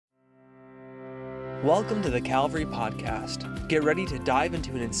Welcome to the Calvary Podcast. Get ready to dive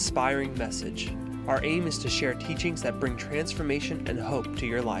into an inspiring message. Our aim is to share teachings that bring transformation and hope to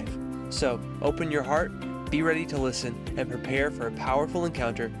your life. So, open your heart, be ready to listen, and prepare for a powerful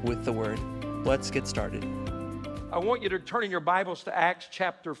encounter with the Word. Let's get started. I want you to turn in your Bibles to Acts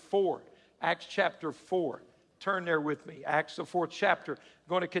chapter 4. Acts chapter 4. Turn there with me. Acts, the 4th chapter. I'm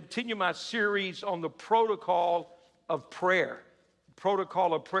going to continue my series on the protocol of prayer.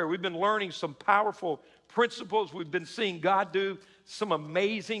 Protocol of prayer. We've been learning some powerful principles. We've been seeing God do some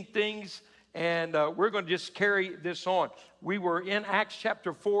amazing things, and we're going to just carry this on. We were in Acts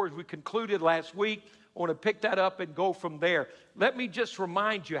chapter 4 as we concluded last week. I want to pick that up and go from there. Let me just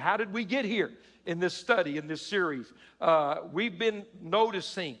remind you, how did we get here in this study, in this series? We've been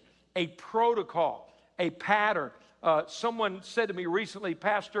noticing a protocol, a pattern. Someone said to me recently,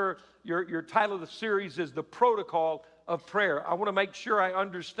 Pastor, your title of the series is The Protocol of Prayer. I want to make sure I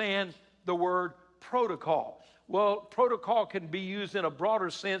understand the word protocol. Well, protocol can be used in a broader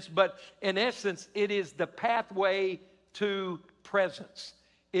sense, but in essence, it is the pathway to presence.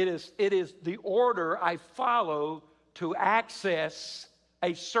 It is the order I follow to access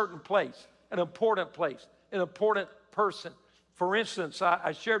a certain place, an important person. For instance,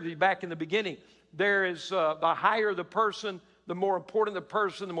 I shared with you back in the beginning, there is the higher the person, the more important the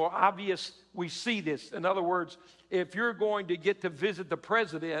person, the more obvious we see this. In other words, if you're going to get to visit the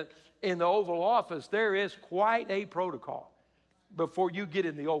president in the Oval Office, there is quite a protocol before you get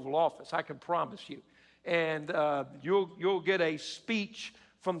in the Oval Office, I can promise you. And you'll get a speech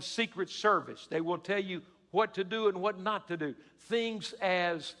from Secret Service. They will tell you what to do and what not to do. Things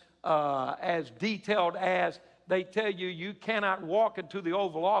as detailed as they tell you you cannot walk into the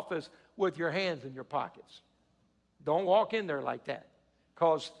Oval Office with your hands in your pockets. Don't walk in there like that,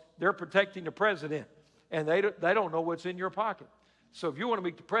 because they're protecting the president, and they don't know what's in your pocket. So if you want to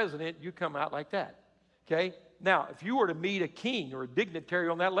meet the president, you come out like that, okay? Now, if you were to meet a king or a dignitary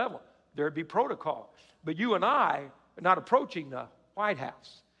on that level, there'd be protocol. But you and I are not approaching the White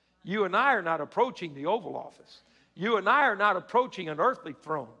House. You and I are not approaching the Oval Office. You and I are not approaching an earthly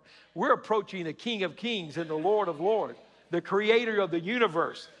throne. We're approaching the King of Kings and the Lord of Lords, the creator of the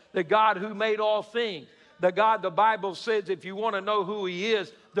universe, the God who made all things. The God, the Bible says, if you want to know who he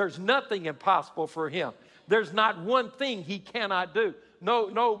is, there's nothing impossible for him. There's not one thing he cannot do.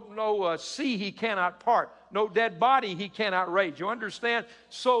 No sea he cannot part. No dead body he cannot raise. You understand?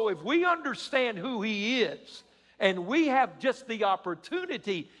 So if we understand who he is, and we have just the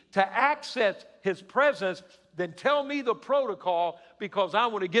opportunity to access his presence, then tell me the protocol, because I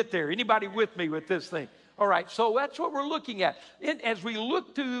want to get there. Anybody with me with this thing? All right, so that's what we're looking at. As we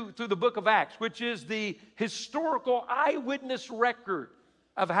look to the book of Acts, which is the historical eyewitness record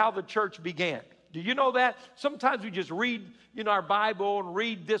of how the church began. Do you know that? Sometimes we just read, our Bible and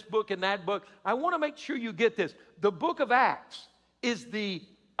read this book and that book. I want to make sure you get this. The book of Acts is the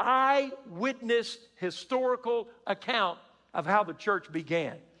eyewitness historical account of how the church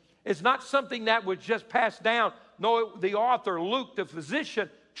began. It's not something that was just passed down. No, the author, Luke, the physician,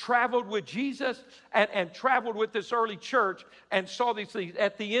 traveled with Jesus and traveled with this early church and saw these things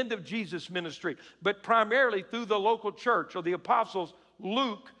at the end of Jesus' ministry. But primarily through the local church or the apostles,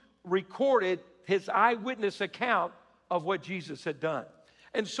 Luke recorded his eyewitness account of what Jesus had done.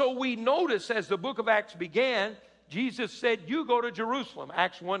 And so we notice as the book of Acts began, Jesus said, you go to Jerusalem.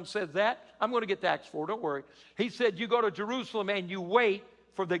 Acts 1 says that. I'm going to get to Acts 4, don't worry. He said, you go to Jerusalem and you wait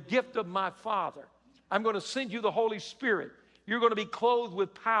for the gift of my Father. I'm going to send you the Holy Spirit. You're going to be clothed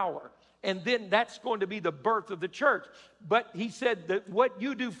with power. And then that's going to be the birth of the church. But he said that what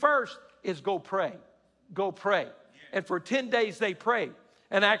you do first is go pray. Go pray. And for 10 days they prayed.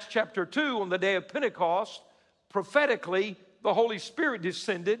 In Acts chapter 2, on the day of Pentecost, prophetically, the Holy Spirit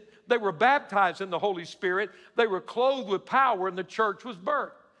descended. They were baptized in the Holy Spirit. They were clothed with power, and the church was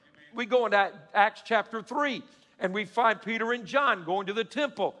birthed. We go into Acts chapter 3, and we find Peter and John going to the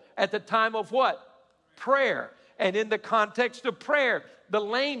temple at the time of what? Prayer. And in the context of prayer, the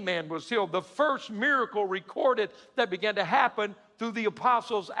lame man was healed. The first miracle recorded that began to happen through the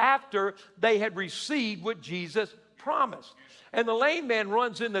apostles after they had received what Jesus promised. And the lame man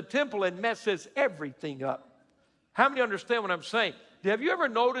runs in the temple and messes everything up. How many understand what I'm saying? Have you ever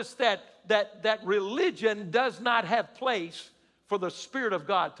noticed that religion does not have place for the Spirit of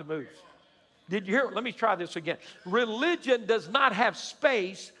God to move? Did you hear it? Let me try this again. Religion does not have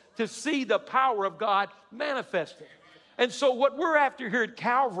space to see the power of God manifested. And so what we're after here at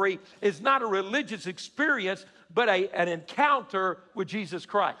Calvary is not a religious experience, but an encounter with Jesus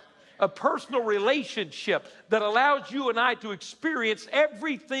Christ. A personal relationship that allows you and I to experience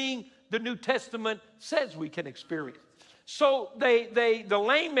everything the New Testament says we can experience. So the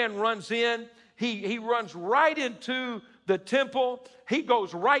lame man runs in. He runs right into the temple. He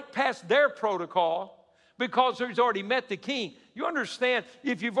goes right past their protocol because he's already met the king. You understand,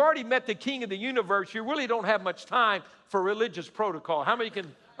 if you've already met the king of the universe, you really don't have much time for religious protocol. How many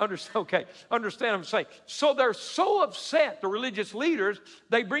can understand? Okay, understand what I'm saying. So they're so upset, the religious leaders,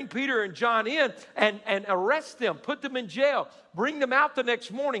 they bring Peter and John in and arrest them, put them in jail, bring them out the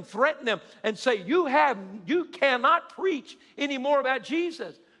next morning, threaten them, and say, you cannot preach anymore about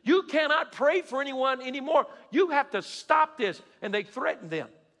Jesus. You cannot pray for anyone anymore. You have to stop this. And they threatened them.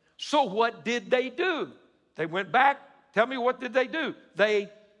 So what did they do? They went back. Tell me, what did they do? They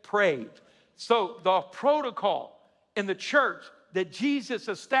prayed. So the protocol in the church that Jesus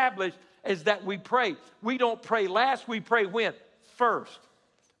established is that we pray. We don't pray last, we pray when? First.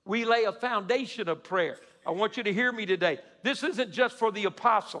 We lay a foundation of prayer. I want you to hear me today. This isn't just for the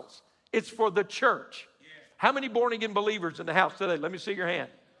apostles. It's for the church. How many born-again believers in the house today? Let me see your hand.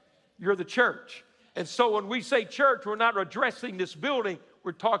 You're the church. And so when we say church, we're not addressing this building.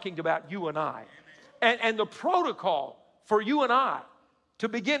 We're talking about you and I. And the protocol for you and I to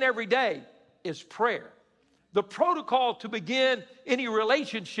begin every day is prayer. The protocol to begin any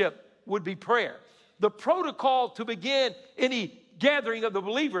relationship would be prayer. The protocol to begin any gathering of the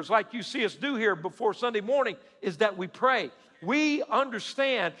believers, like you see us do here before Sunday morning, is that we pray. We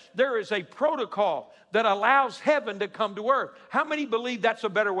understand there is a protocol that allows heaven to come to earth. How many believe that's a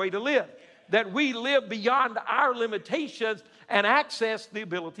better way to live? That we live beyond our limitations and access the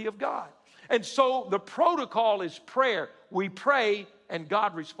ability of God. And so the protocol is prayer. We pray and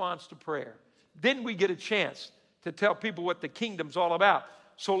God responds to prayer. Then we get a chance to tell people what the kingdom's all about.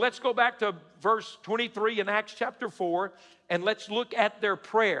 So let's go back to verse 23 in Acts chapter 4, and let's look at their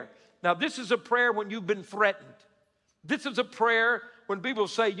prayer. Now, this is a prayer when you've been threatened. This is a prayer when people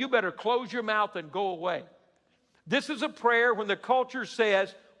say, you better close your mouth and go away. This is a prayer when the culture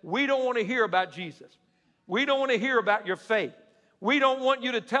says, we don't want to hear about Jesus. We don't want to hear about your faith. We don't want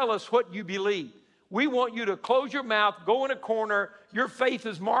you to tell us what you believe. We want you to close your mouth, go in a corner. Your faith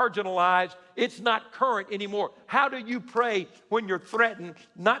is marginalized. It's not current anymore. How do you pray when you're threatened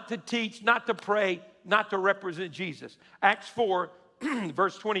not to teach, not to pray, not to represent Jesus? Acts 4,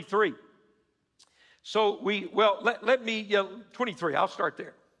 verse 23. So 23, I'll start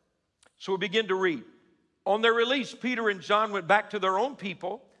there. So we begin to read. On their release, Peter and John went back to their own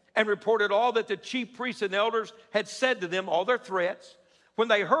people and reported all that the chief priests and elders had said to them, all their threats. When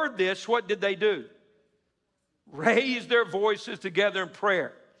they heard this, what did they do? Raised their voices together in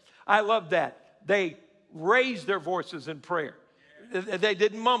prayer. I love that. They raised their voices in prayer. They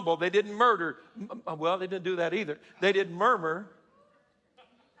didn't mumble. They didn't murder. Well, they didn't do that either. They didn't murmur.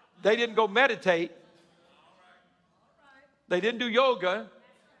 They didn't go meditate. They didn't do yoga.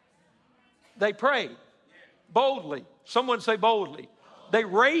 They prayed boldly. Someone say boldly. They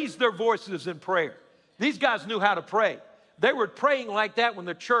raised their voices in prayer. These guys knew how to pray. They were praying like that when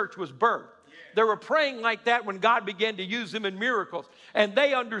the church was birthed. They were praying like that when God began to use them in miracles. And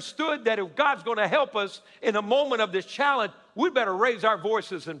they understood that if God's going to help us in a moment of this challenge, we better raise our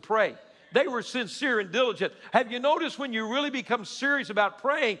voices and pray. They were sincere and diligent. Have you noticed when you really become serious about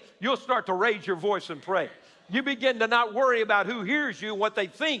praying, you'll start to raise your voice and pray. You begin to not worry about who hears you, what they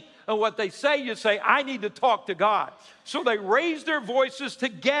think, and what they say. You say, I need to talk to God. So they raised their voices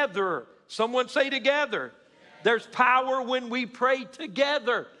together. Someone say together. There's power when we pray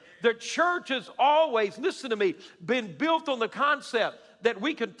together. The church has always, listen to me, been built on the concept that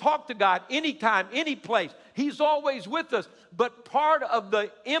we can talk to God anytime, any place. He's always with us. But part of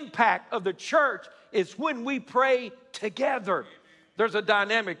the impact of the church is when we pray together. There's a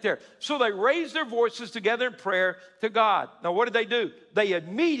dynamic there. So they raised their voices together in prayer to God. Now, what did they do? They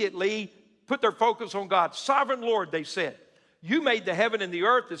immediately put their focus on God. Sovereign Lord, they said, you made the heaven and the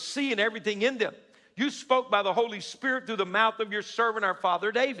earth, the sea, and everything in them. You spoke by the Holy Spirit through the mouth of your servant, our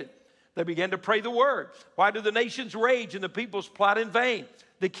father David. They began to pray the word. Why do the nations rage and the peoples plot in vain?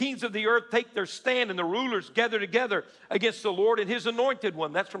 The kings of the earth take their stand and the rulers gather together against the Lord and his anointed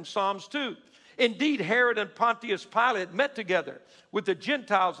one. That's from Psalms 2. Indeed, Herod and Pontius Pilate met together with the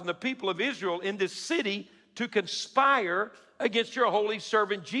Gentiles and the people of Israel in this city to conspire against your holy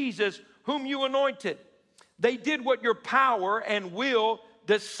servant Jesus, whom you anointed. They did what your power and will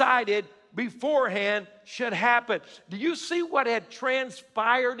decided beforehand should happen. Do you see what had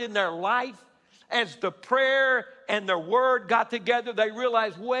transpired in their life? As the prayer and the word got together, they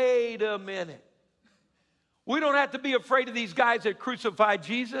realized, wait a minute. We don't have to be afraid of these guys that crucified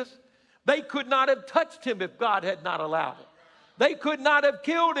Jesus. They could not have touched him if God had not allowed it. They could not have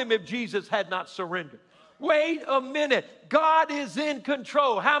killed him if Jesus had not surrendered. Wait a minute. God is in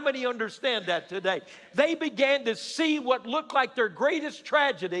control. How many understand that today? They began to see what looked like their greatest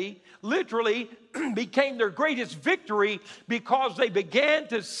tragedy, literally became their greatest victory, because they began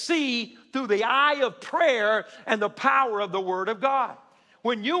to see through the eye of prayer and the power of the Word of God.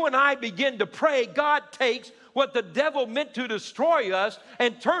 When you and I begin to pray, God takes what the devil meant to destroy us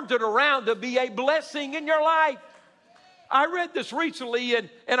and turns it around to be a blessing in your life. I read this recently in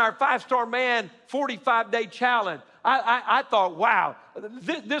our 5-Star Man 45-day challenge. I thought, wow,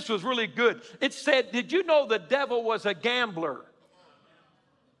 this was really good. It said, did you know the devil was a gambler?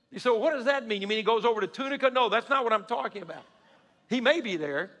 You say, well, what does that mean? You mean he goes over to Tunica? No, that's not what I'm talking about. He may be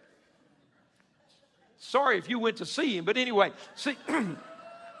there. Sorry if you went to see him, but anyway, see,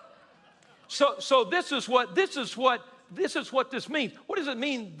 so this is what this means. What does it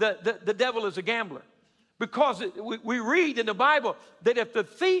mean the devil is a gambler? Because we read in the Bible that if the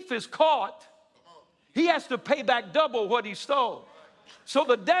thief is caught, he has to pay back double what he stole. So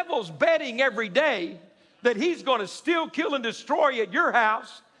the devil's betting every day that he's going to steal, kill, and destroy at your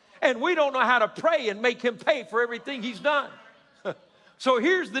house, and we don't know how to pray and make him pay for everything he's done. So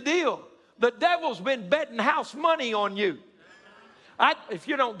here's the deal. The devil's been betting house money on you. If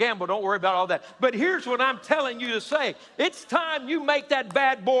you don't gamble, don't worry about all that. But here's what I'm telling you to say. It's time you make that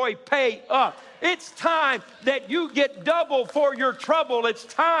bad boy pay up. It's time that you get double for your trouble. It's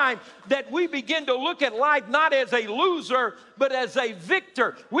time that we begin to look at life not as a loser, but as a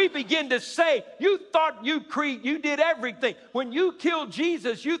victor. We begin to say, you thought you did everything. When you killed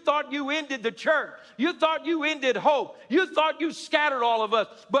Jesus, you thought you ended the church. You thought you ended hope. You thought you scattered all of us.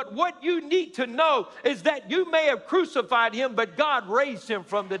 But what you need to know is that you may have crucified him, but God raised him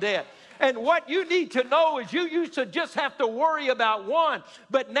from the dead. And what you need to know is you used to just have to worry about one,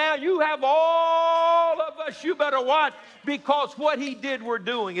 but now you have all of us. You better watch, because what he did, we're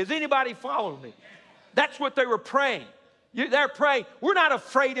doing. Is anybody following me? That's what they were praying. They're praying, we're not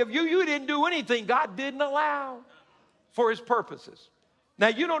afraid of you. You didn't do anything God didn't allow for his purposes. Now,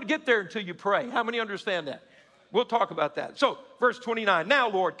 you don't get there until you pray. How many understand that? We'll talk about that. So, verse 29, now,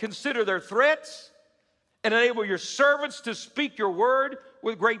 Lord, consider their threats and enable your servants to speak your word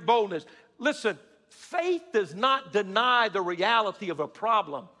with great boldness. Listen, faith does not deny the reality of a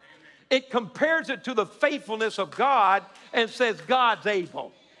problem. It compares it to the faithfulness of God and says God's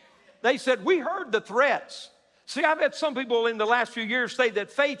able. They said, we heard the threats. See, I've had some people in the last few years say that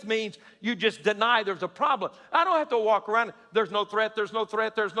faith means you just deny there's a problem. I don't have to walk around, there's no threat, there's no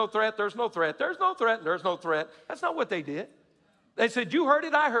threat, there's no threat, there's no threat, there's no threat, there's no threat. That's not what they did. They said, you heard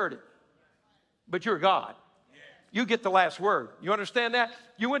it, I heard it. But you're God. You get the last word. You understand that?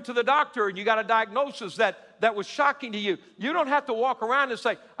 You went to the doctor and you got a diagnosis that was shocking to you. You don't have to walk around and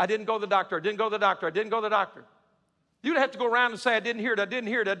say, I didn't go to the doctor, I didn't go to the doctor, I didn't go to the doctor. You don't have to go around and say, I didn't hear it, I didn't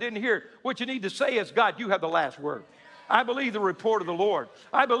hear it, I didn't hear it. What you need to say is, God, you have the last word. I believe the report of the Lord.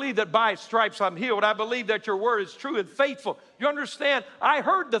 I believe that by his stripes I'm healed. I believe that your word is true and faithful. You understand? I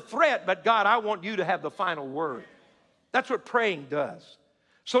heard the threat, but God, I want you to have the final word. That's what praying does.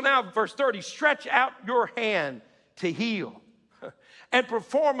 So now, verse 30, stretch out your hand to heal and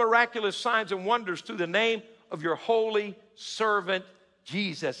perform miraculous signs and wonders through the name of your holy servant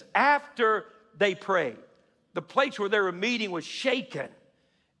Jesus. After they prayed, the place where they were meeting was shaken,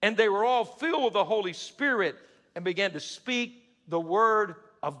 and they were all filled with the Holy Spirit and began to speak the word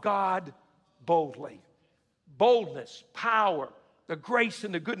of God boldly. Boldness, power, the grace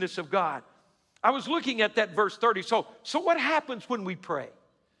and the goodness of God. I was looking at that verse 30. So what happens when we pray?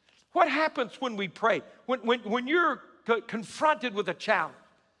 What happens when we pray? When you're confronted with a challenge,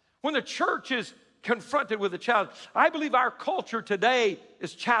 when the church is confronted with a challenge, I believe our culture today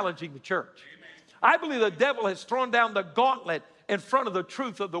is challenging the church. I believe the devil has thrown down the gauntlet in front of the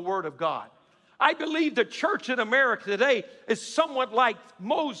truth of the Word of God. I believe the church in America today is somewhat like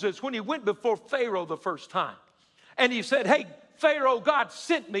Moses when he went before Pharaoh the first time. And he said, hey, Pharaoh, God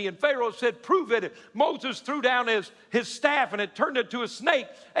sent me. And Pharaoh said, prove it. Moses threw down his staff and it turned into a snake.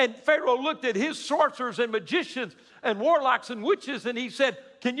 And Pharaoh looked at his sorcerers and magicians and warlocks and witches and he said,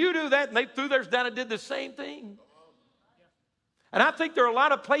 can you do that? And they threw theirs down and did the same thing. And I think there are a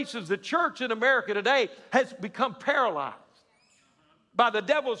lot of places the church in America today has become paralyzed by the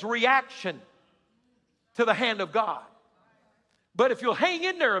devil's reaction to the hand of God. But if you'll hang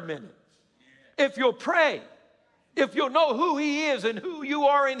in there a minute, if you'll pray, if you'll know who he is and who you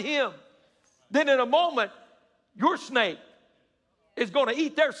are in him, then in a moment, your snake is going to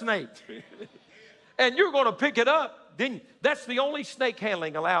eat their snake. And you're going to pick it up. Then that's the only snake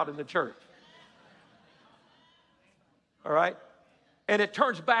handling allowed in the church. All right? And it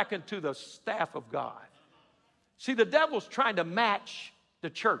turns back into the staff of God. See, the devil's trying to match the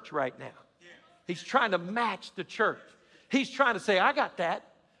church right now. He's trying to match the church. He's trying to say, I got that.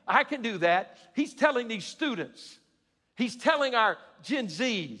 I can do that. He's telling these students. He's telling our Gen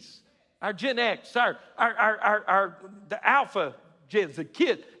Zs, our Gen X, the Alpha Gens, the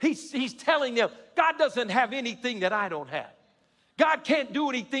kids. He's telling them, God doesn't have anything that I don't have. God can't do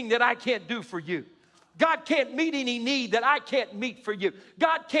anything that I can't do for you. God can't meet any need that I can't meet for you.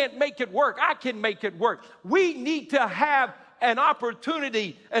 God can't make it work. I can make it work. We need to have an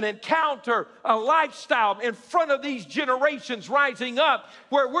opportunity, an encounter, a lifestyle in front of these generations rising up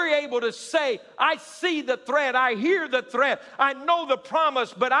where we're able to say, I see the threat, I hear the threat, I know the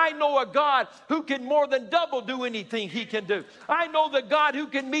promise, but I know a God who can more than double do anything He can do. I know the God who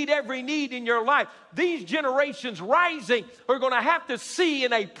can meet every need in your life. These generations rising are going to have to see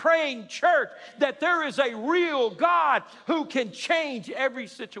in a praying church that there is a real God who can change every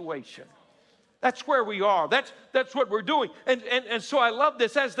situation. That's where we are. That's what we're doing. And so I love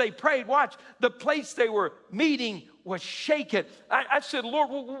this. As they prayed, watch, the place they were meeting was shaken. I said, Lord,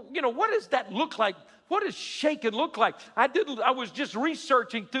 what does that look like? What does shaken look like? I was just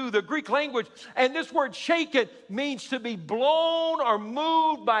researching through the Greek language, and this word shaken means to be blown or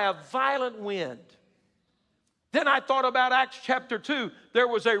moved by a violent wind. Then I thought about Acts chapter 2. There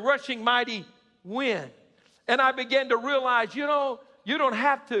was a rushing mighty wind. And I began to realize, you don't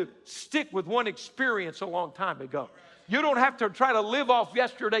have to stick with one experience a long time ago. You don't have to try to live off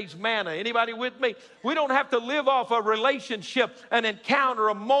yesterday's manna. Anybody with me? We don't have to live off a relationship, an encounter,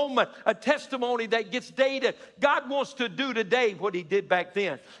 a moment, a testimony that gets dated. God wants to do today what He did back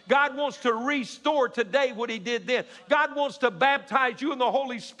then. God wants to restore today what He did then. God wants to baptize you in the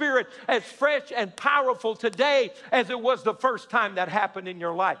Holy Spirit as fresh and powerful today as it was the first time that happened in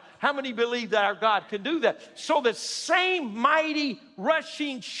your life. How many believe that our God can do that? So the same mighty,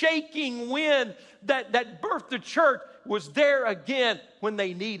 rushing, shaking wind that birthed the church was there again when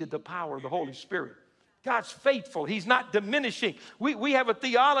they needed the power of the Holy Spirit. God's faithful. He's not diminishing. We have a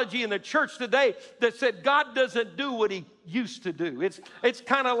theology in the church today that said God doesn't do what He used to do. It's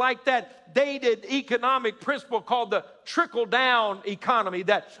kind of like that dated economic principle called the trickle-down economy,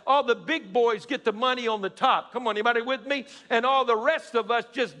 that all the big boys get the money on the top. Come on, anybody with me? And all the rest of us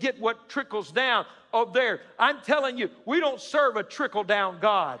just get what trickles down of there. I'm telling you, we don't serve a trickle-down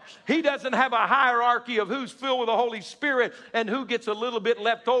God. He doesn't have a hierarchy of who's filled with the Holy Spirit and who gets a little bit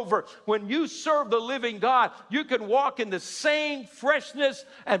left over. When you serve the living God, you can walk in the same freshness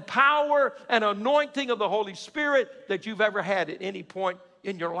and power and anointing of the Holy Spirit that you've ever had at any point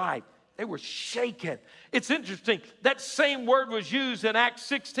in your life. They were shaken. It's interesting. That same word was used in Acts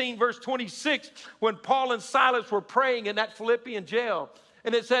 16, verse 26, when Paul and Silas were praying in that Philippian jail.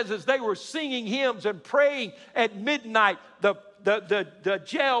 And it says, as they were singing hymns and praying at midnight, the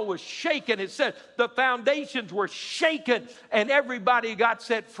jail was shaken. It said the foundations were shaken and everybody got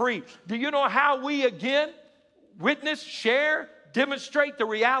set free. Do you know how we again witness, share, demonstrate the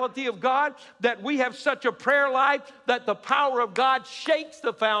reality of God? That we have such a prayer life that the power of God shakes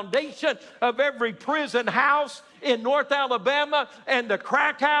the foundation of every prison house in North Alabama and the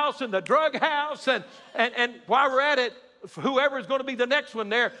crack house and the drug house. And while we're at it, whoever's going to be the next one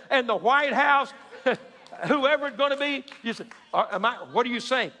there, and the White House, whoever it's going to be, you say, what are you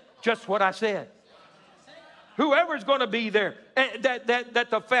saying? Just what I said. Whoever's going to be there, that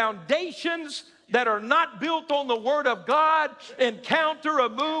the foundations that are not built on the Word of God encounter a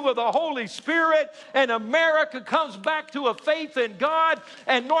move of the Holy Spirit, and America comes back to a faith in God,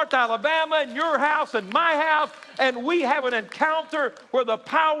 and North Alabama and your house and my house, and we have an encounter where the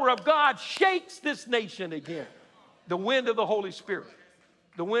power of God shakes this nation again. The wind of the Holy Spirit.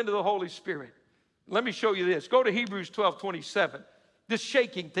 The wind of the Holy Spirit. Let me show you this. Go to Hebrews 12:27. This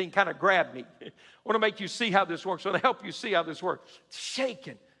shaking thing kind of grabbed me. I want to make you see how this works. I want to help you see how this works.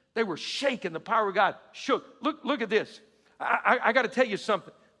 Shaken. They were shaken. The power of God shook. Look at this. I got to tell you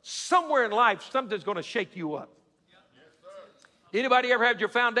something. Somewhere in life, something's going to shake you up. Anybody ever had your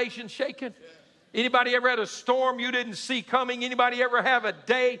foundation shaken? Anybody ever had a storm you didn't see coming? Anybody ever have a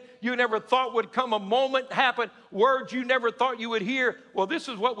day you never thought would come, a moment happen, words you never thought you would hear? Well, this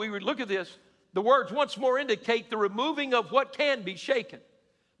is what we would look at this. The words once more indicate the removing of what can be shaken,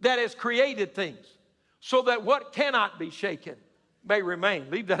 that has created things, so that what cannot be shaken may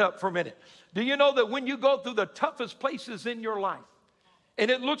remain. Leave that up for a minute. Do you know that when you go through the toughest places in your life, and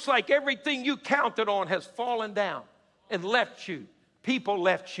it looks like everything you counted on has fallen down and left you, people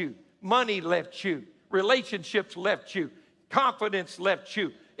left you, money left you, relationships left you, confidence left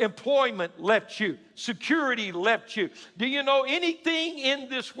you, employment left you, security left you. Do you know anything in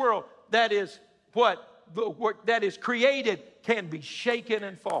this world that is that is created can be shaken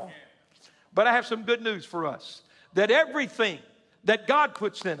and fall? But I have some good news for us, that everything that God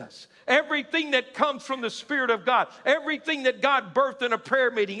puts in us, everything that comes from the Spirit of God, everything that God birthed in a prayer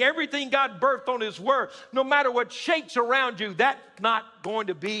meeting, everything God birthed on His Word, no matter what shakes around you, that's not going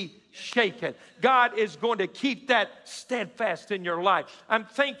to be shaken. God is going to keep that steadfast in your life. I'm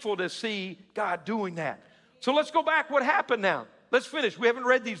thankful to see God doing that. So let's go back. What happened now? Let's finish. We haven't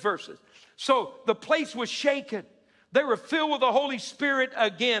read these verses. So the place was shaken. They were filled with the Holy Spirit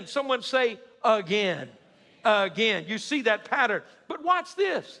again. Someone say, again. Again. You see that pattern. But watch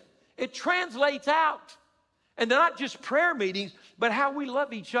this. It translates out. And not just prayer meetings, but how we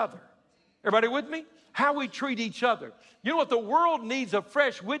love each other. Everybody with me? How we treat each other. You know what? The world needs a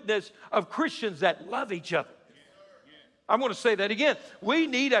fresh witness of Christians that love each other. I'm going to say that again. We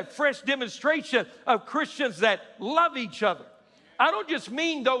need a fresh demonstration of Christians that love each other. I don't just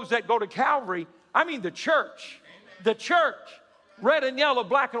mean those that go to Calvary. I mean the church. The church. Red and yellow,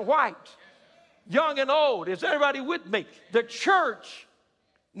 black and white. Young and old. Is everybody with me? The church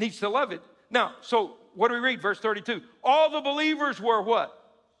needs to love it. Now, so what do we read? Verse 32. All the believers were what?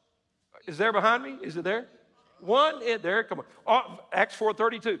 Is there behind me? Is it there? One in there. Come on. Acts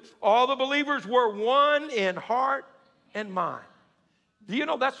 4:32. All the believers were one in heart and mind. Do you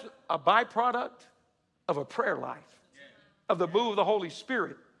know that's a byproduct of a prayer life, of the move of the Holy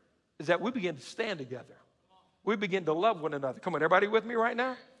Spirit, is that we begin to stand together. We begin to love one another. Come on, everybody with me right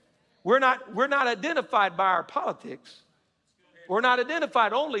now? We're not identified by our politics. We're not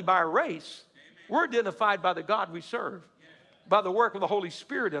identified only by our race. We're identified by the God we serve, by the work of the Holy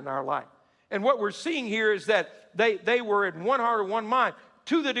Spirit in our life. And what we're seeing here is that they were in one heart and one mind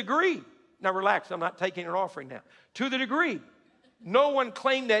to the degree. Now relax, I'm not taking an offering now. To the degree, no one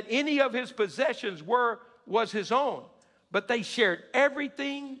claimed that any of his possessions was his own, but they shared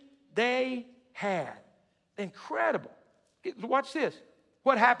everything they had. Incredible. Watch this.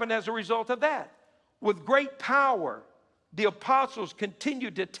 What happened as a result of that? With great power, the apostles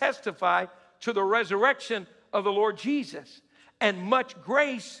continued to testify to the resurrection of the Lord Jesus, and much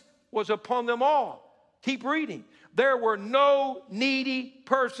grace was upon them all. Keep reading. There were no needy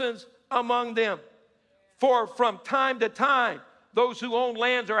persons among them. For from time to time, those who owned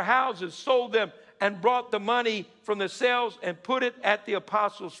lands or houses sold them and brought the money from the sales and put it at the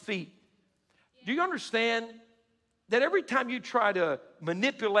apostles' feet. Do you understand that every time you try to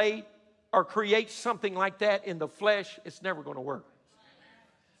manipulate or create something like that in the flesh, it's never going to work?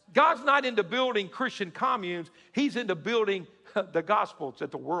 God's not into building Christian communes. He's into building the gospel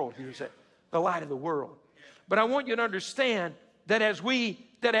that the world hears it, the light of the world. But I want you to understand that as we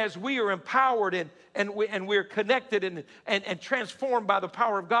are empowered and we're connected and transformed by the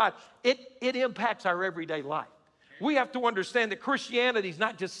power of God, it impacts our everyday life. We have to understand that Christianity is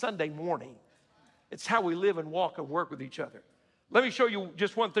not just Sunday morning. It's how we live and walk and work with each other. Let me show you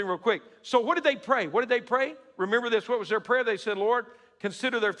just one thing real quick. So what did they pray? What did they pray? Remember this. What was their prayer? They said, Lord,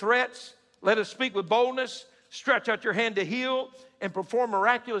 consider their threats. Let us speak with boldness. Stretch out your hand to heal and perform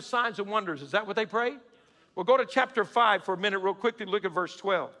miraculous signs and wonders. Is that what they prayed? Well, go to chapter 5 for a minute real quickly. Look at verse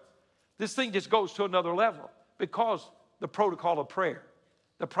 12. This thing just goes to another level because the protocol of prayer,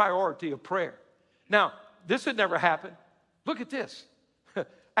 the priority of prayer. Now, this had never happened. Look at this.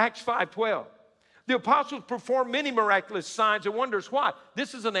 Acts 5:12. The apostles performed many miraculous signs and wonders. Why?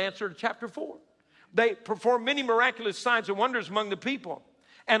 This is an answer to chapter 4. They performed many miraculous signs and wonders among the people.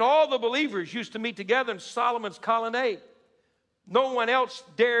 And all the believers used to meet together in Solomon's colonnade. No one else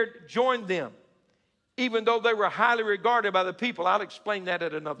dared join them, even though they were highly regarded by the people. I'll explain that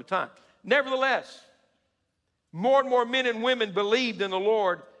at another time. Nevertheless, more and more men and women believed in the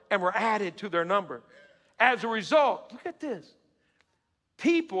Lord and were added to their number. As a result, look at this.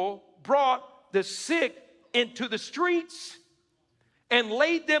 People brought the sick into the streets and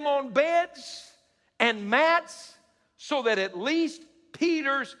laid them on beds and mats so that at least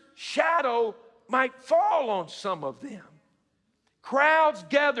Peter's shadow might fall on some of them. Crowds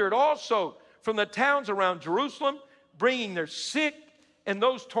gathered also from the towns around Jerusalem, bringing their sick and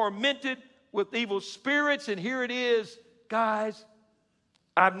those tormented with evil spirits. And here it is, guys,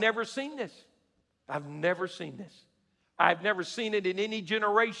 I've never seen this. I've never seen this. I've never seen it in any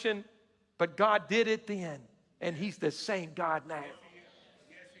generation, but God did it then, and He's the same God now.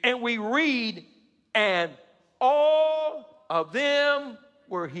 And we read, and all of them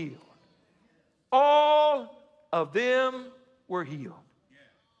were healed. All of them were healed.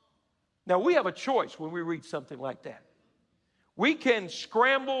 Now, we have a choice when we read something like that. We can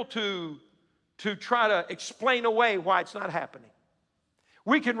scramble to try to explain away why it's not happening.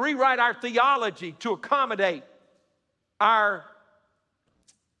 We can rewrite our theology to accommodate our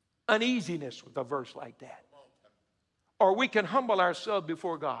uneasiness with a verse like that. Or we can humble ourselves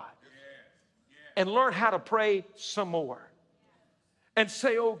before God and learn how to pray some more. and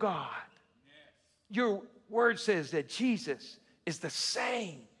say, oh God, your word says that Jesus is the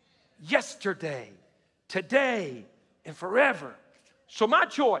same yesterday, today, and forever. So my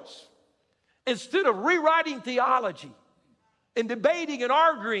choice, instead of rewriting theology and debating and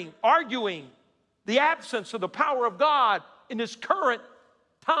arguing the absence of the power of God in this current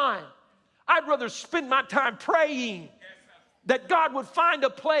time, I'd rather spend my time praying that God would find a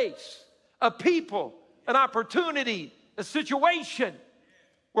place, a people, an opportunity, a situation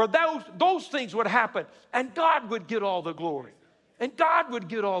where those things would happen, and God would get all the glory. And God would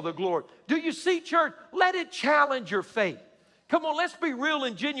get all the glory. Do you see, church? Let it challenge your faith. Come on, let's be real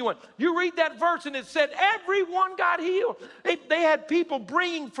and genuine. You read that verse and it said everyone got healed. They had people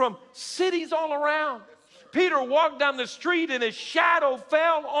bringing from cities all around. Peter walked down the street and his shadow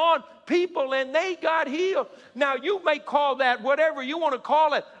fell on people and they got healed. Now, you may call that whatever you want to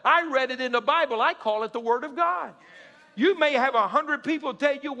call it. I read it in the Bible. I call it the Word of God. You may have 100 people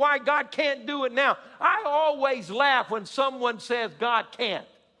tell you why God can't do it now. I always laugh when someone says God can't.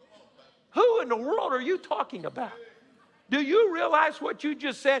 Who in the world are you talking about? Do you realize what you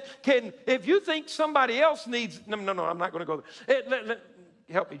just said? If you think somebody else needs, no, I'm not going to go there.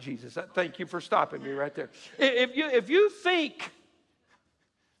 Help me, Jesus. Thank you for stopping me right there. If you think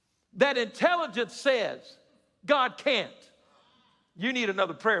that intelligence says God can't, you need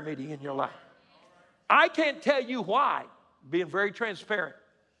another prayer meeting in your life. I can't tell you why, being very transparent.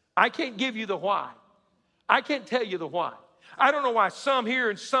 I can't give you the why. I can't tell you the why. I don't know why some here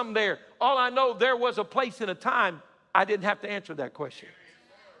and some there. All I know, there was a place and a time I didn't have to answer that question.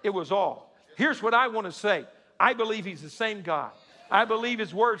 It was all. Here's what I want to say. I believe He's the same God. I believe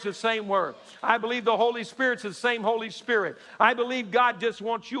His Word's the same Word. I believe the Holy Spirit's the same Holy Spirit. I believe God just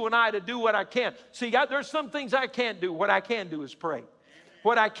wants you and I to do what I can. See, there's some things I can't do. What I can do is pray.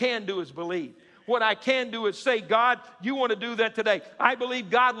 What I can do is believe. What I can do is say, God, you want to do that today. I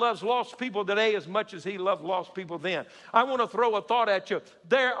believe God loves lost people today as much as He loved lost people then. I want to throw a thought at you.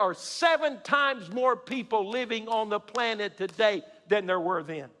 There are 7 times more people living on the planet today than there were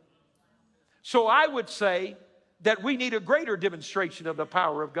then. So I would say that we need a greater demonstration of the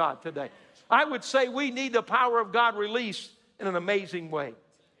power of God today. I would say we need the power of God released in an amazing way.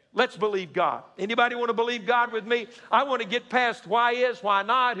 Let's believe God. Anybody want to believe God with me? I want to get past why is, why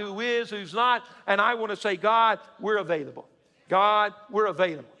not, who is, who's not, and I want to say, God, we're available. God, we're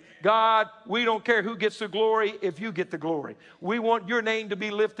available. God, we don't care who gets the glory if you get the glory. We want your name to be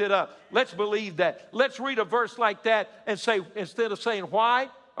lifted up. Let's believe that. Let's read a verse like that and say, instead of saying why,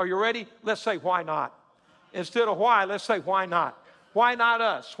 are you ready? Let's say why not. Instead of why, let's say why not. Why not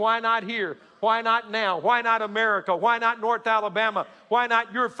us? Why not here? Why not now? Why not America? Why not North Alabama? Why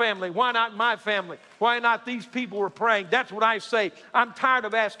not your family? Why not my family? Why not these people who are praying? That's what I say. I'm tired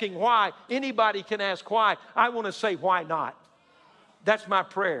of asking why. Anybody can ask why. I want to say why not. That's my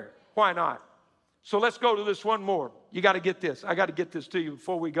prayer. Why not? So let's go to this one more. You got to get this. I got to get this to you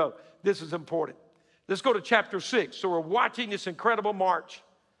before we go. This is important. Let's go to chapter 6. So we're watching this incredible march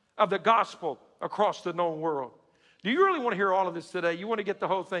of the gospel across the known world. Do you really want to hear all of this today? You want to get the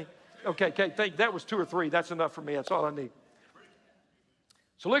whole thing? Okay, that was 2 or 3. That's enough for me. That's all I need.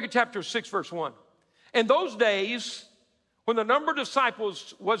 So look at chapter 6, verse 1. In those days, when the number of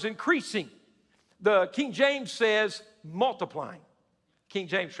disciples was increasing, the King James says multiplying. King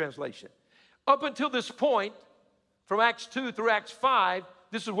James translation. Up until this point, from Acts 2 through Acts 5,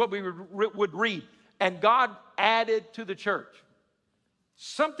 this is what we would read. And God added to the church.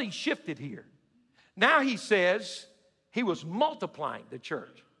 Something shifted here. Now he says he was multiplying the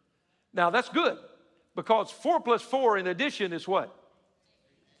church. Now that's good because 4 plus 4 in addition is what?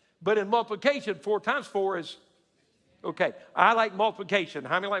 But in multiplication, 4 times 4 is, okay, I like multiplication.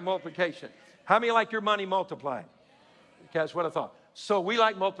 How many like multiplication? How many like your money multiplied? Okay, that's what I thought. So we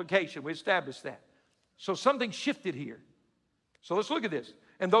like multiplication. We established that. So something shifted here. So let's look at this.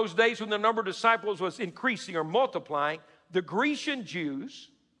 In those days when the number of disciples was increasing or multiplying, the Grecian Jews,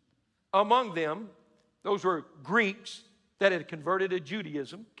 among them, those were Greeks that had converted to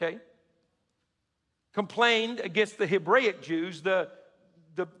Judaism, okay, complained against the Hebraic Jews, the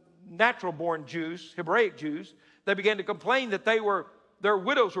natural-born Jews, Hebraic Jews. They began to complain that their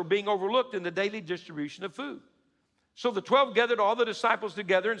widows were being overlooked in the daily distribution of food. So the 12 gathered all the disciples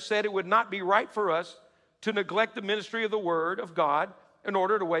together and said it would not be right for us to neglect the ministry of the word of God in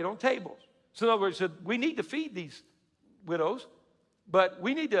order to wait on tables. So in other words, said, we need to feed these widows, but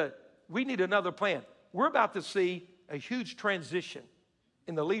we need another plan. We're about to see a huge transition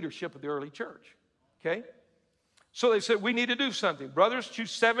in the leadership of the early church, okay? So they said, we need to do something. Brothers,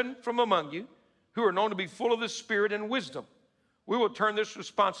 choose 7 from among you who are known to be full of the Spirit and wisdom. We will turn this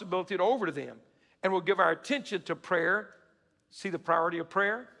responsibility over to them, and we'll give our attention to prayer See the priority of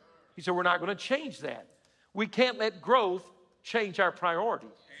prayer? He said, we're not going to change that. We can't let growth change our priorities.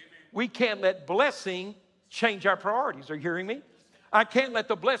 We can't let blessing change our priorities. Are you hearing me? I can't let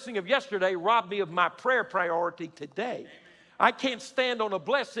the blessing of yesterday rob me of my prayer priority today. I can't stand on a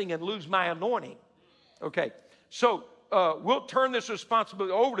blessing and lose my anointing. Okay, so we'll turn this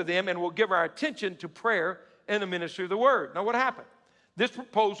responsibility over to them, and we'll give our attention to prayer and the ministry of the word. Now, what happened? This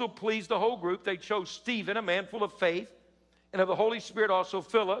proposal pleased the whole group. They chose Stephen, a man full of faith, and of the Holy Spirit also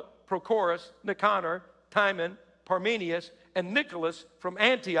Philip, Prochorus, Nicanor, Timon, Parmenius, and Nicholas from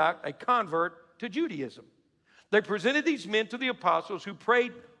Antioch, a convert to Judaism. They presented these men to the apostles, who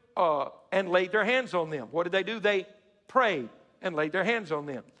prayed and laid their hands on them. What did they do? They prayed and laid their hands on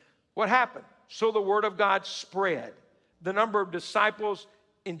them. What happened? So the word of God spread. The number of disciples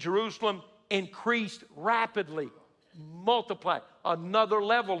in Jerusalem increased rapidly, multiplied, another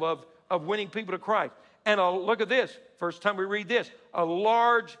level of winning people to Christ. And look at this. First time we read this, a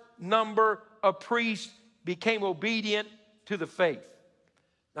large number of priests became obedient to the faith.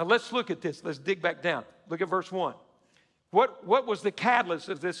 Now let's look at this. Let's dig back down. Look at verse 1. What was the catalyst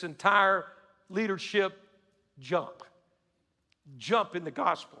of this entire leadership jump in the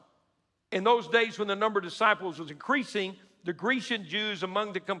gospel? In those days when the number of disciples was increasing, the Grecian Jews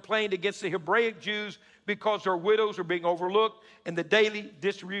among them complained against the Hebraic Jews because their widows were being overlooked in the daily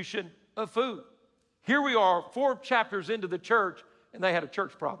distribution of food. Here we are, 4 chapters into the church, and they had a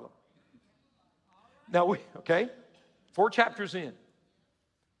church problem. Now, 4 chapters in,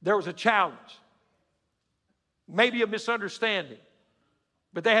 there was a challenge, maybe a misunderstanding,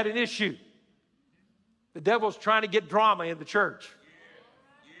 but they had an issue. The devil's trying to get drama in the church.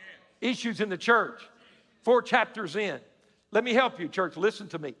 Issues in the church. 4 chapters in. Let me help you, church. Listen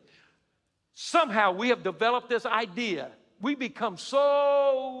to me. Somehow we have developed this idea. We become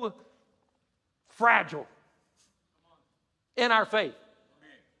so fragile in our faith.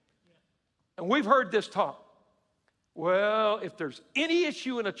 And we've heard this talk. Well, if there's any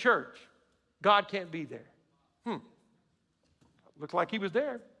issue in a church, God can't be there. Looked like he was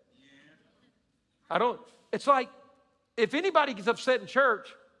there. It's like if anybody gets upset in church,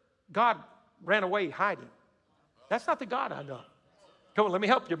 God ran away hiding. That's not the God I know. Come on, let me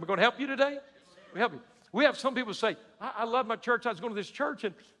help you. We're going to help you today. Let me help you. We have some people say, I love my church. I was going to this church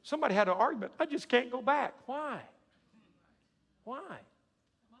and somebody had an argument. I just can't go back. Why?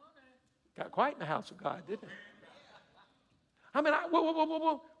 Got quiet in the house of God, didn't it? I mean,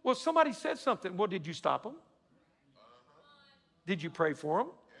 well, somebody said something. Well, did you stop them? Did you pray for them?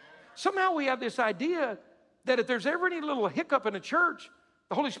 Somehow we have this idea that if there's ever any little hiccup in a church,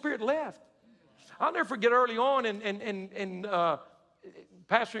 the Holy Spirit left. I'll never forget early on in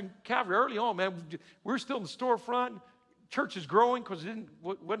pastoring Calvary, early on, man, we're still in the storefront. Church is growing because it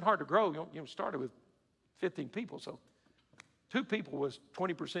wasn't hard to grow. You started with 15 people, so 2 people was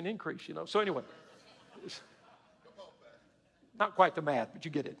 20% increase, So anyway, not quite the math, but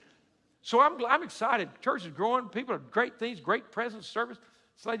you get it. So I'm excited. Church is growing. People are great things, great presence, service.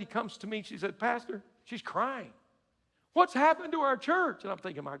 This lady comes to me. She said, Pastor, she's crying. What's happened to our church? And I'm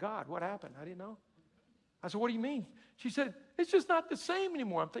thinking, my God, what happened? I didn't know. I said, what do you mean? She said, it's just not the same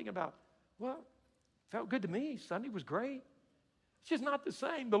anymore. I'm thinking about, well, felt good to me. Sunday was great. It's just not the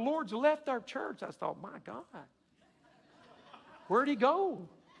same. The Lord's left our church. I thought, my God, where'd he go?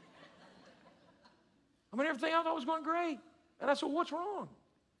 I mean, everything I thought was going great. And I said, what's wrong?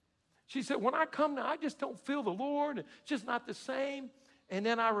 She said, when I come now, I just don't feel the Lord. It's just not the same. And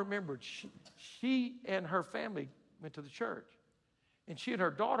then I remembered she and her family went to the church. And she and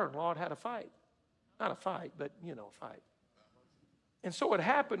her daughter-in-law had a fight. Not a fight, but, a fight. And so what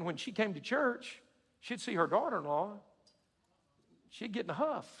happened when she came to church, she'd see her daughter-in-law. She'd get in a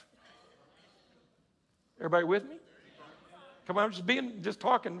huff. Everybody with me? Come on, just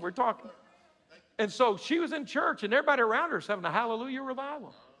talking. We're talking. And so she was in church, and everybody around her is having a hallelujah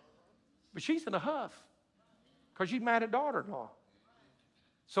revival. But she's in a huff because she's mad at daughter-in-law.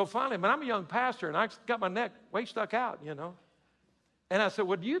 So finally, I'm a young pastor, and I got my neck way stuck out, And I said,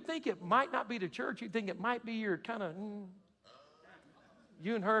 well, do you think it might not be the church? You think it might be your kind of,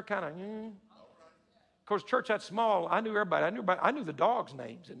 you and her kind of, Of course, church that small, I knew everybody. I knew the dogs'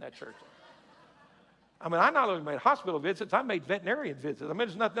 names in that church. I mean, I not only made hospital visits, I made veterinarian visits. I mean,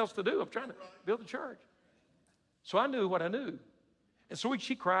 there's nothing else to do. I'm trying to build a church. So I knew what I knew. And so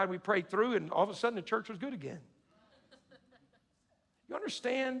she cried, we prayed through, and all of a sudden the church was good again. You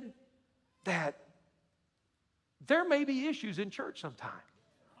understand that there may be issues in church sometime.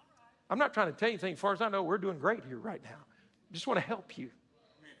 I'm not trying to tell you anything. As far as I know, we're doing great here right now. I just want to help you.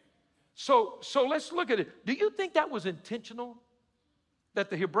 So let's look at it. Do you think that was intentional? that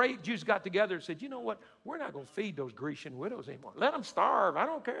the Hebraic Jews got together and said, you know what? We're not going to feed those Grecian widows anymore. Let them starve. I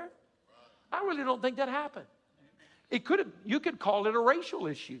don't care. I really don't think that happened. You could call it a racial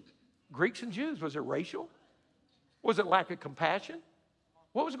issue. Greeks and Jews, was it racial? Was it lack of compassion?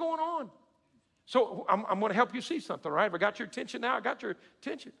 What was going on? So I'm going to help you see something, right? Have I got your attention now? I got your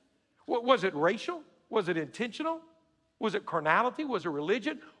attention. Was it racial? Was it intentional? Was it carnality? Was it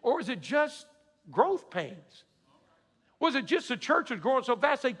religion? Or was it just growth pains? Was it just the church was growing so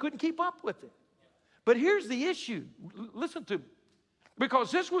fast they couldn't keep up with it? But here's the issue. Listen to me.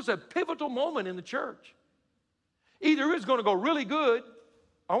 Because this was a pivotal moment in the church. Either it was going to go really good,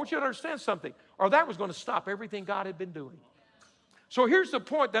 I want you to understand something, or that was going to stop everything God had been doing. So here's the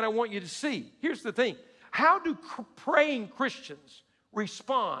point that I want you to see. Here's the thing. How do praying Christians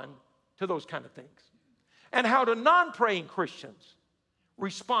respond to those kind of things? And how do non-praying Christians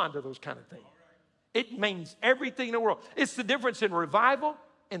respond to those kind of things? It means everything in the world. It's the difference in revival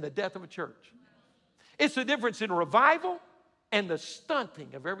and the death of a church. It's the difference in revival and the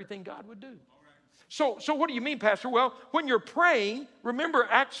stunting of everything God would do. So what do you mean, Pastor? Well, when you're praying, remember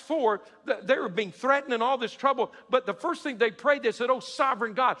Acts 4, they were being threatened and all this trouble, but the first thing they prayed, they said, oh,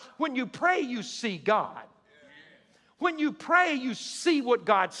 sovereign God. When you pray, you see God. When you pray, you see what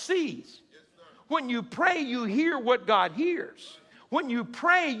God sees. When you pray, you hear what God hears. When you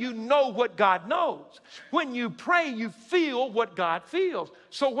pray, you know what God knows. When you pray, you feel what God feels.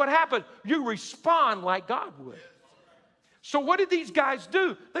 So what happens? You respond like God would. So what did these guys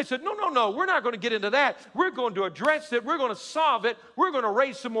do? They said, no, we're not going to get into that. We're going to address it. We're going to solve it. We're going to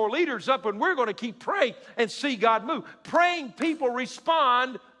raise some more leaders up, and we're going to keep praying and see God move. Praying people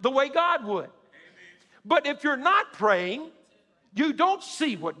respond the way God would. Amen. But if you're not praying, you don't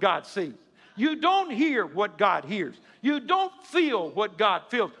see what God sees. You don't hear what God hears. You don't feel what God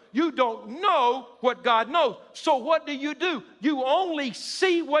feels. You don't know what God knows. So what do? You only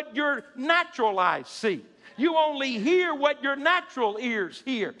see what your natural eyes see. You only hear what your natural ears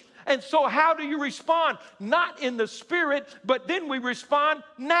hear. And so how do you respond? Not in the spirit, but then we respond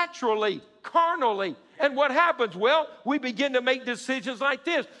naturally, carnally. And what happens? Well, we begin to make decisions like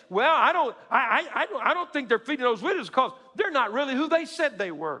this. Well, I don't think they're feeding those widows because they're not really who they said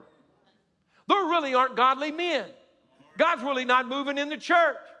they were. They really aren't godly men. God's really not moving in the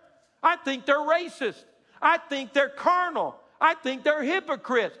church. I think they're racist. I think they're carnal. I think they're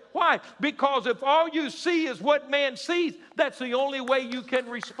hypocrites. Why? Because if all you see is what man sees, that's the only way you can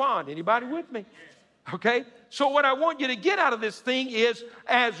respond. Anybody with me? Okay? So what I want you to get out of this thing is,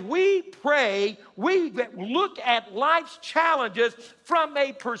 as we pray, we look at life's challenges from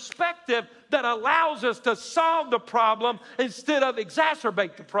a perspective that allows us to solve the problem instead of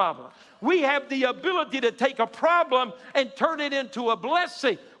exacerbate the problem. We have the ability to take a problem and turn it into a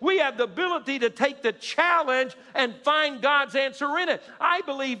blessing. We have the ability to take the challenge and find God's answer in it. I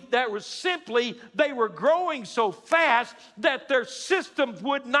believe that was simply they were growing so fast that their systems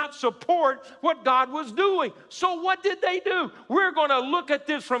would not support what God was doing. So what did they do? We're going to look at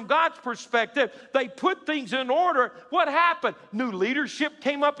this from God's perspective. They put things in order. What happened? New leadership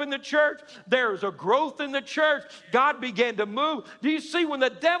came up in the church. There was a growth in the church. God began to move. Do you see, when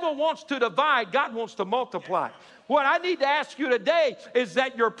the devil wants to divide, God wants to multiply. What I need to ask you today is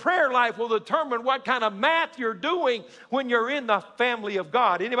that your prayer life will determine what kind of math you're doing when you're in the family of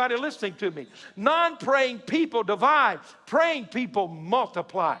God. Anybody listening to me? Non-praying people divide. Praying people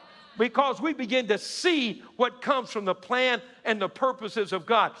multiply. Because we begin to see what comes from the plan and the purposes of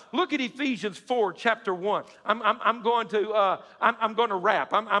God. Look at Ephesians 4, chapter 1. I'm going to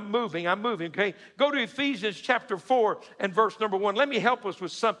wrap. I'm moving, okay? Go to Ephesians chapter 4 and verse number 1. Let me help us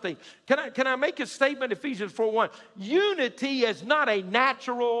with something. Can I make a statement, Ephesians 4:1? Unity is not a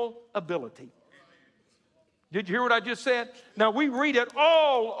natural ability. Did you hear what I just said? Now, we read it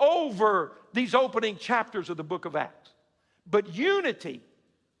all over these opening chapters of the book of Acts. But unity,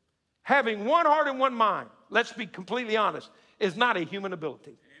 having one heart and one mind, let's be completely honest, is not a human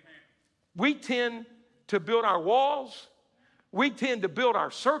ability. Amen. We tend to build our walls. We tend to build our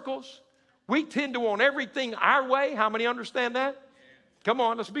circles. We tend to want everything our way. How many understand that? Come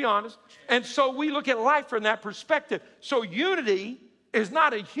on, let's be honest. And so we look at life from that perspective. So unity is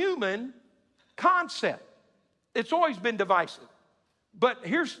not a human concept. It's always been divisive. But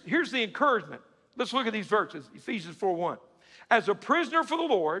here's the encouragement. Let's look at these verses, Ephesians 4:1. As a prisoner for the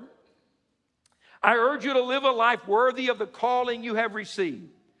Lord, I urge you to live a life worthy of the calling you have received.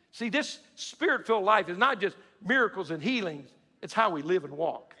 See, this spirit-filled life is not just miracles and healings. It's how we live and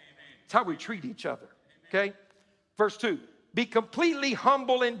walk. Amen. It's how we treat each other. Okay? Verse 2, be completely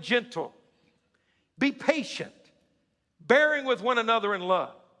humble and gentle. Be patient, bearing with one another in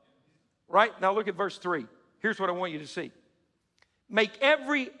love. Right? Now look at verse 3. Here's what I want you to see. make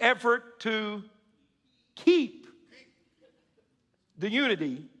every effort to keep the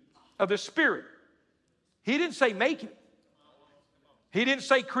unity of the Spirit. He didn't say make it. He didn't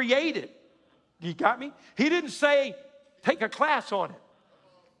say create it. You got me? He didn't say take a class on it.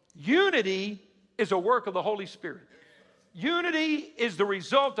 Unity is a work of the Holy Spirit. Unity is the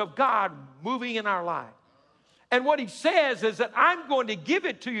result of God moving in our life. And what he says is that I'm going to give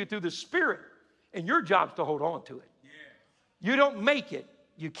it to you through the Spirit, and your job's to hold on to it. You don't make it,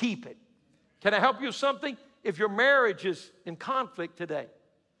 you keep it. Can I help you with something? If your marriage is in conflict today,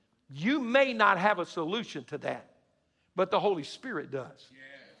 you may not have a solution to that, but the Holy Spirit does.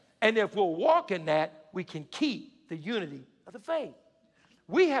 And if we'll walk in that, we can keep the unity of the faith.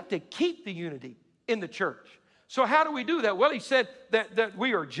 We have to keep the unity in the church. So how do we do that? Well, he said that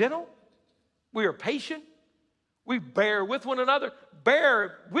we are gentle, we are patient, we bear with one another.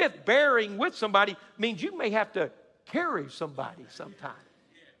 Bearing with somebody means you may have to carry somebody sometime.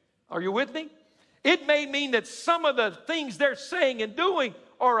 Are you with me? It may mean that some of the things they're saying and doing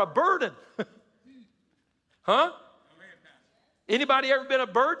are a burden. Huh? Anybody ever been a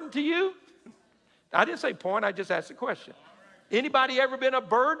burden to you? I didn't say point, I just asked a question. Anybody ever been a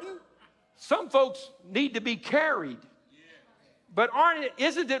burden? Some folks need to be carried. But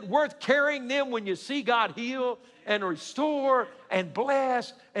isn't it worth carrying them when you see God heal and restore and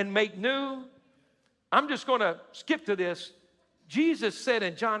bless and make new? I'm just going to skip to this. Jesus said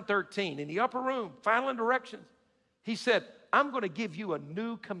in John 13, in the upper room, final directions, he said, I'm going to give you a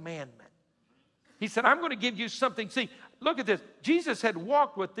new commandment. He said, I'm going to give you something. See, look at this. Jesus had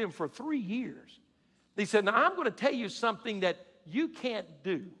walked with them for 3 years. He said, now I'm going to tell you something that you can't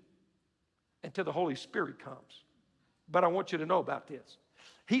do until the Holy Spirit comes. But I want you to know about this.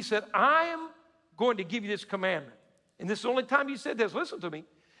 He said, I am going to give you this commandment. And this is the only time he said this. Listen to me.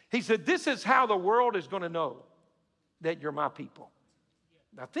 He said, this is how the world is going to know that you're my people.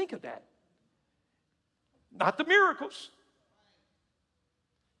 Now think of that. Not the miracles.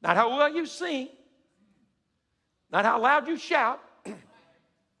 Not how well you sing. Not how loud you shout.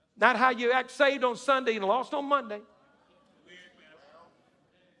 Not how you act saved on Sunday and lost on Monday.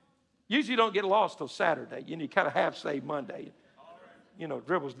 Usually you don't get lost till Saturday. You kind of half saved Monday.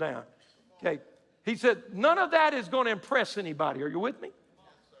 Dribbles down. Okay. He said, none of that is going to impress anybody. Are you with me?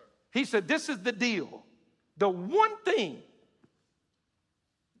 He said, this is the deal. The one thing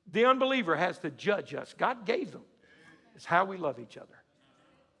the unbeliever has to judge us, God gave them, is how we love each other.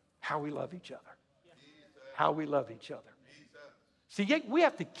 How we love each other. How we love each other. See, we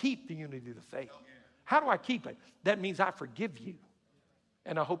have to keep the unity of the faith. How do I keep it? That means I forgive you,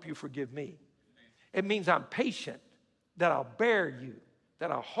 and I hope you forgive me. It means I'm patient, that I'll bear you, that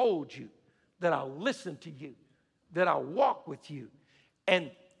I'll hold you, that I'll listen to you, that I'll walk with you.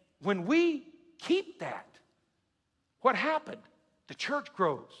 And when we keep that, what happened? The church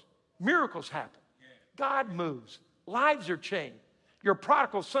grows. Miracles happen. God moves. Lives are changed. Your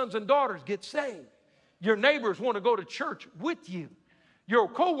prodigal sons and daughters get saved. Your neighbors want to go to church with you. Your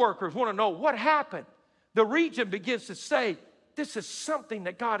co-workers want to know what happened. The region begins to say, this is something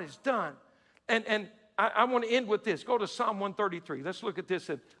that God has done. And I want to end with this. Go to Psalm 133. Let's look at this.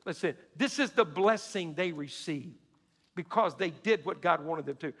 And let's say, this is the blessing they received because they did what God wanted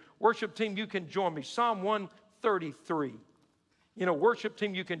them to. Worship team, you can join me. Psalm 133. Worship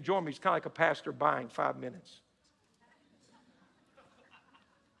team, you can join me. It's kind of like a pastor buying 5 minutes.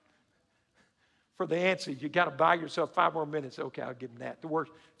 For the answer, you got to buy yourself 5 more minutes. Okay, I'll give them that.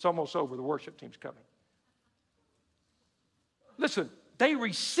 It's almost over. The worship team's coming. Listen, they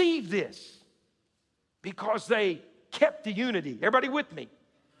received this because they kept the unity. Everybody with me?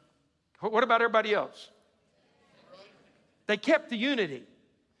 What about everybody else? They kept the unity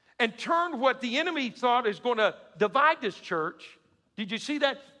and turned what the enemy thought is going to divide this church. Did you see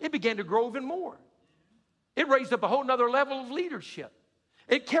that? It began to grow even more. It raised up a whole nother level of leadership.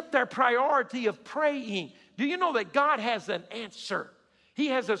 It kept their priority of praying. Do you know that God has an answer? He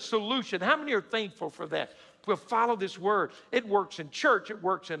has a solution. How many are thankful for that? We'll follow this word. It works in church. It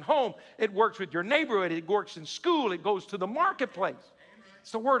works in home. It works with your neighborhood. It works in school. It goes to the marketplace.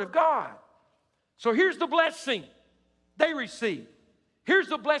 It's the word of God. So here's the blessing they receive. Here's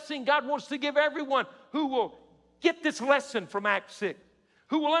the blessing God wants to give everyone who will get this lesson from Acts 6,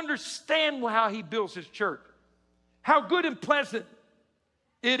 who will understand how he builds his church, how good and pleasant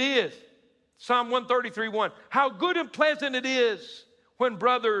it is. Psalm 133:1. How good and pleasant it is when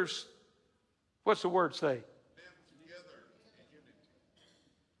brothers, what's the word say?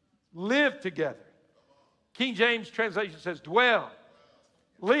 Live together. King James translation says dwell,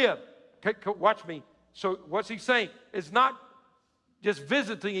 live. Watch me. So what's he saying? It's not just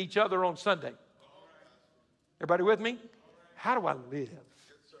visiting each other on Sunday. Everybody with me? how do I live?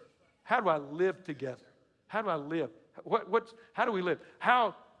 How do I live together? How do I live? How do we live?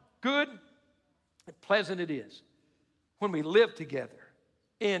 How good and pleasant it is when we live together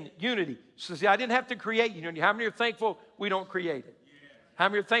in unity. So see, I didn't have to create unity. How many are thankful we don't create it? How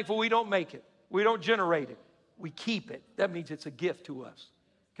many are thankful we don't make it? We don't generate it. We keep it. That means it's a gift to us.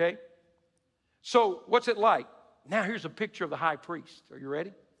 Okay? So what's it like? Now here's a picture of the high priest. Are you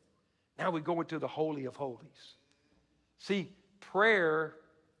ready? Now we go into the Holy of Holies. See, prayer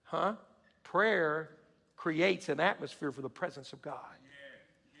creates an atmosphere for the presence of God.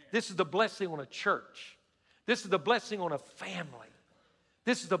 This is the blessing on a church. This is the blessing on a family.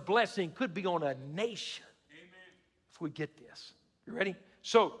 This is the blessing, could be on a nation. If we get this. You ready?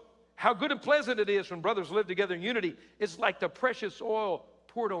 So, how good and pleasant it is when brothers live together in unity. It's like the precious oil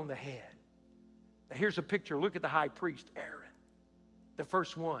poured on the head. Now, here's a picture. Look at the high priest, Aaron, the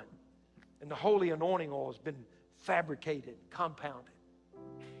first one. And the holy anointing oil has been fabricated, compounded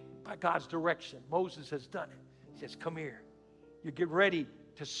by God's direction. Moses has done it. He says, come here. You get ready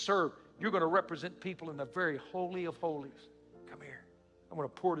to serve. You're going to represent people in the very holy of holies. Come here. I'm going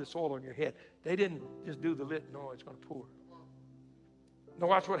to pour this oil on your head. They didn't just do the lid. No, it's going to pour. Now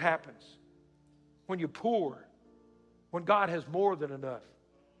watch what happens. When you pour, when God has more than enough,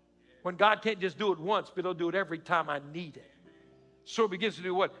 when God can't just do it once, but he'll do it every time I need it. So it begins to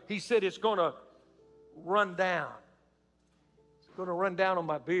do what? He said it's going to run down. It's going to run down on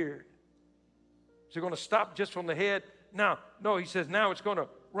my beard. Is it going to stop just on the head? No, he says now it's going to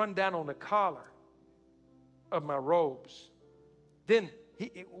run down on the collar of my robes. Then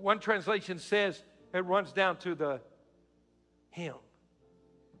one translation says it runs down to the hem.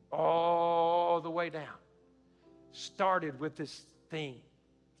 All the way down. Started with this thing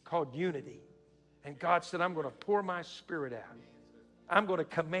called unity. And God said, I'm going to pour my spirit out. I'm going to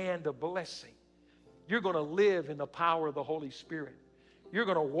command a blessing. You're going to live in the power of the Holy Spirit. You're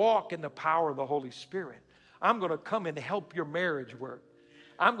going to walk in the power of the Holy Spirit. I'm going to come and help your marriage work.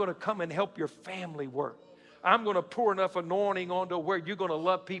 I'm going to come and help your family work. I'm going to pour enough anointing onto where you're going to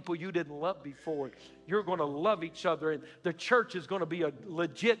love people you didn't love before. You're going to love each other. And the church is going to be a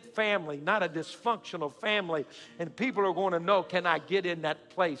legit family, not a dysfunctional family. And people are going to know, can I get in that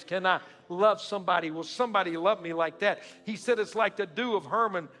place? Can I love somebody? Will somebody love me like that? He said it's like the dew of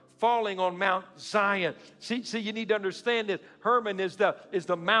Hermon falling on Mount Zion. See, you need to understand this. Hermon is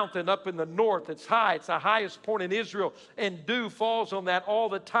the mountain up in the north. It's high. It's the highest point in Israel. And dew falls on that all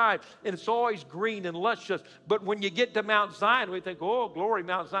the time. And it's always green and luscious. But when you get to Mount Zion, we think, oh, glory,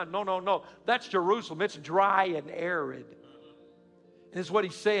 Mount Zion. No. That's Jerusalem. It's dry and arid. And this is what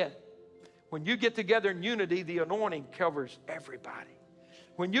he said. When you get together in unity, the anointing covers everybody.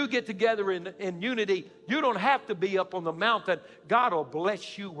 When you get together in unity, you don't have to be up on the mountain. God will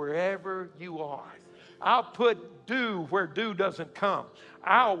bless you wherever you are. I'll put dew where dew doesn't come.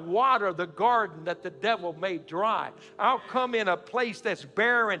 I'll water the garden that the devil made dry. I'll come in a place that's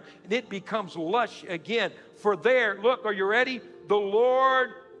barren and it becomes lush again. For there, look, are you ready? The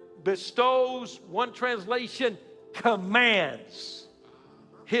Lord bestows, one translation, commands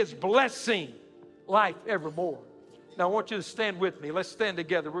his blessing, life evermore. Now, I want you to stand with me. Let's stand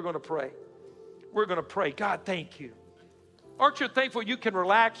together. We're going to pray. We're going to pray. God, thank you. Aren't you thankful you can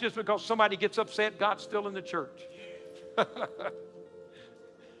relax just because somebody gets upset? God's still in the church.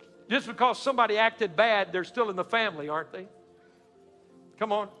 Just because somebody acted bad, they're still in the family, aren't they?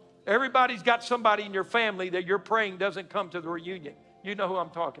 Come on. Everybody's got somebody in your family that you're praying doesn't come to the reunion. You know who I'm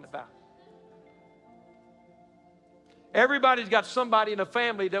talking about. Everybody's got somebody in a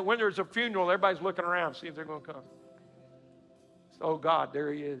family that when there's a funeral, everybody's looking around to see if they're going to come. Oh, God,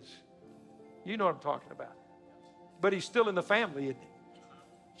 there he is. You know what I'm talking about. But he's still in the family, isn't he?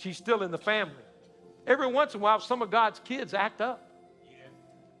 She's still in the family. Every once in a while, some of God's kids act up.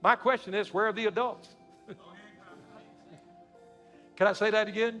 My question is, where are the adults? Can I say that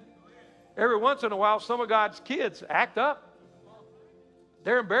again? Every once in a while, some of God's kids act up.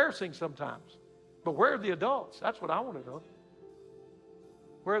 They're embarrassing sometimes. But where are the adults? That's what I want to know.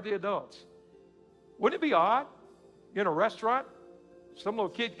 Where are the adults? Wouldn't it be odd? You're in a restaurant. Some little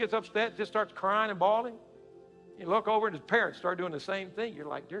kid gets upset, just starts crying and bawling. You look over and his parents start doing the same thing. You're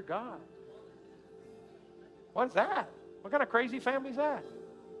like, dear God, what is that? What kind of crazy family is that?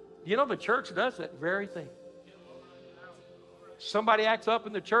 You know, the church does that very thing. Somebody acts up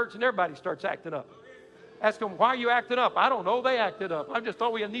in the church and everybody starts acting up. Ask them, why are you acting up? I don't know. They acted up. I just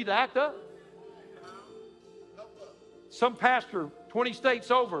thought we need to act up. Some pastor, 20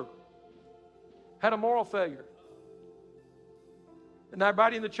 states over, had a moral failure. And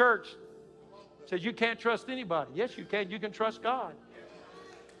everybody in the church says, you can't trust anybody. Yes, you can. You can trust God.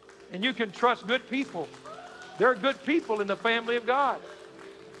 And you can trust good people. They're good people in the family of God.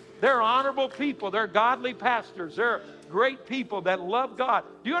 They're honorable people. They're godly pastors. They're great people that love God.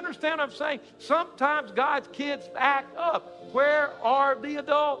 Do you understand what I'm saying? Sometimes God's kids act up. Where are the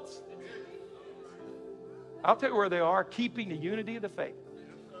adults? I'll tell you where they are, keeping the unity of the faith.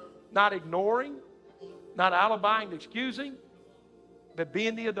 Not ignoring, not alibiing, excusing, but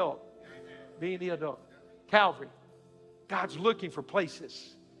being the adult. Being the adult. Calvary, God's looking for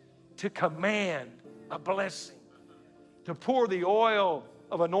places to command a blessing, to pour the oil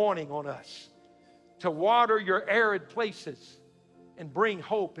of anointing on us, to water your arid places and bring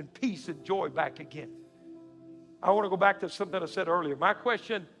hope and peace and joy back again. I want to go back to something I said earlier. My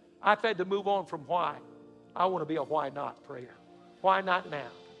question, I've had to move on from why. I want to be a why not prayer. Why not now?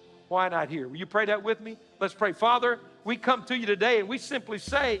 Why not here? Will you pray that with me? Let's pray. Father, we come to you today and we simply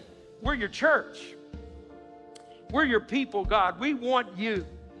say, we're your church. We're your people, God. We want you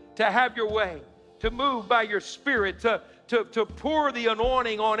to have your way, to move by your Spirit, to pour the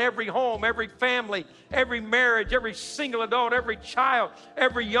anointing on every home, every family, every marriage, every single adult, every child,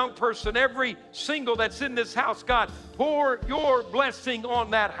 every young person, every single that's in this house, God. Pour your blessing on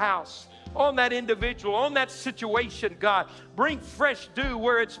that house, on that individual, on that situation, God. Bring fresh dew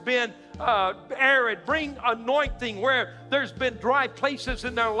where it's been arid. Bring anointing where there's been dry places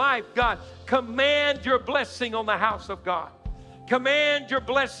in their life, God. Command your blessing on the house of God. Command your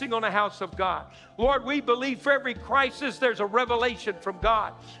blessing on the house of God. Lord, we believe for every crisis, there's a revelation from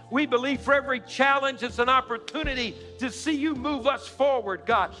God. We believe for every challenge, it's an opportunity to see you move us forward,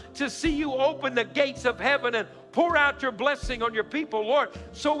 God. To see you open the gates of heaven and pour out your blessing on your people, Lord.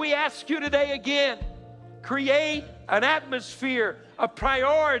 So we ask you today again, create an atmosphere, a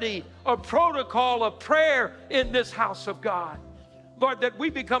priority, a protocol of prayer in this house of God. Lord, that we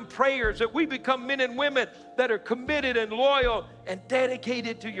become prayers, that we become men and women that are committed and loyal and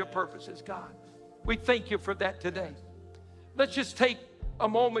dedicated to your purposes, God. We thank you for that today. Let's just take a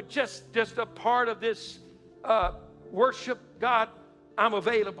moment, just a part of this worship. God, I'm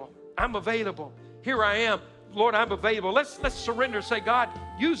available. I'm available. Here I am. Lord, I'm available. Let's surrender. Say, God,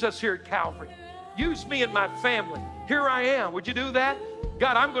 use us here at Calvary. Use me and my family. Here I am. Would you do that?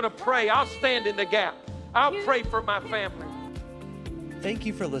 God, I'm going to pray. I'll stand in the gap. I'll pray for my family. Thank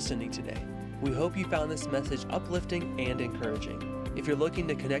you for listening today. We hope you found this message uplifting and encouraging. If you're looking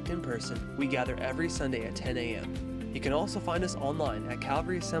to connect in person, we gather every Sunday at 10 a.m. You can also find us online at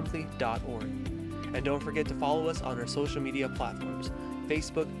calvaryassembly.org. And don't forget to follow us on our social media platforms,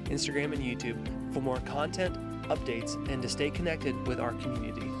 Facebook, Instagram, and YouTube, for more content, updates, and to stay connected with our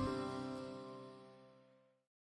community.